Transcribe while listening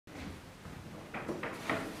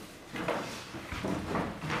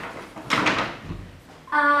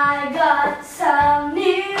I got some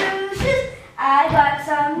new shoes. I got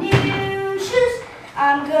some new shoes.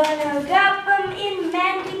 I'm gonna grab them in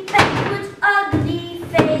Mandy Backwood's ugly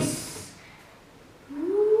face.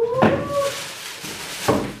 Ooh.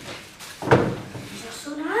 These are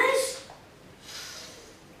so nice.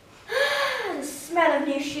 The smell of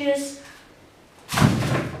new shoes.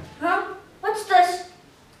 Huh? What's this?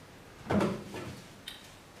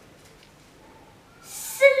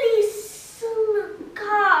 Silly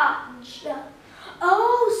silica.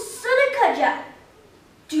 Oh, silica.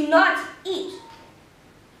 Do not eat.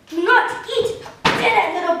 Do not eat. Did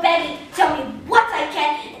that little Betty tell me what I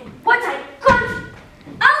can and what I can't?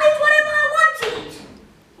 I'll eat whatever I want to eat.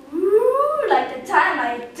 Ooh, like the time I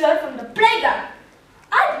ate dirt from the playground.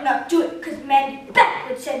 I did not do it because Mandy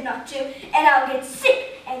Backwood said not to, and I'll get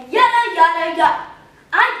sick and yada yada yada.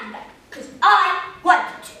 I did that because I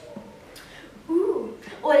wanted to. Ooh,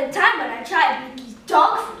 or the time when I tried Mickey's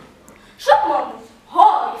dog food. Someone was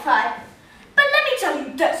horrified. But let me tell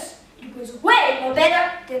you this. It was way more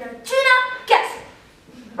better than a tuna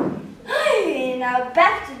casserole. Hey, now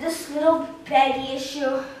back to this little baggy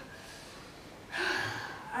issue.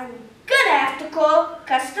 I'm gonna have to call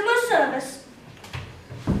customer service.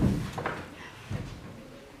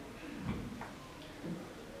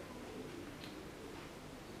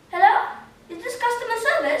 Hello? Is this customer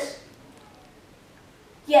service?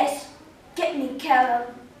 Yes. Get me Carol,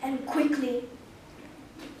 and quickly.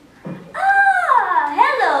 Ah,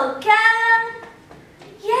 hello, Carol.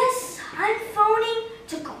 Yes, I'm phoning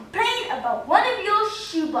to complain about one of your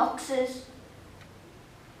shoe boxes.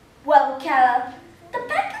 Well, Carol, the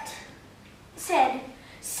packet said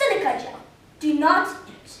silica gel, do not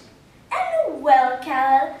eat. And well,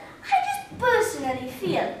 Carol, I just personally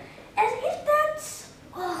feel as if that's,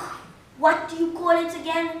 what do you call it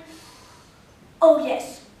again? Oh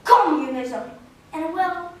yes, communism. And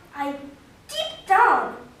well, I deep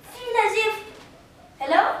down feel as if,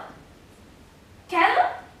 hello? Carol?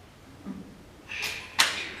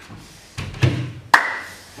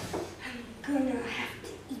 I'm gonna have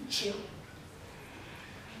to eat you.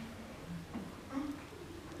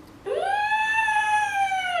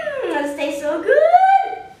 That tastes so good.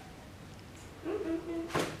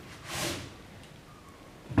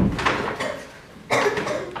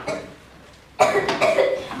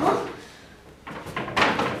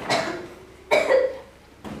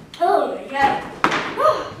 Oh my God.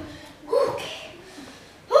 Okay.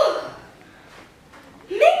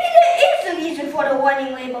 Maybe there is a reason for the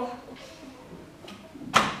warning label.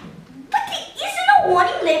 But there isn't a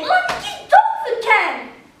warning label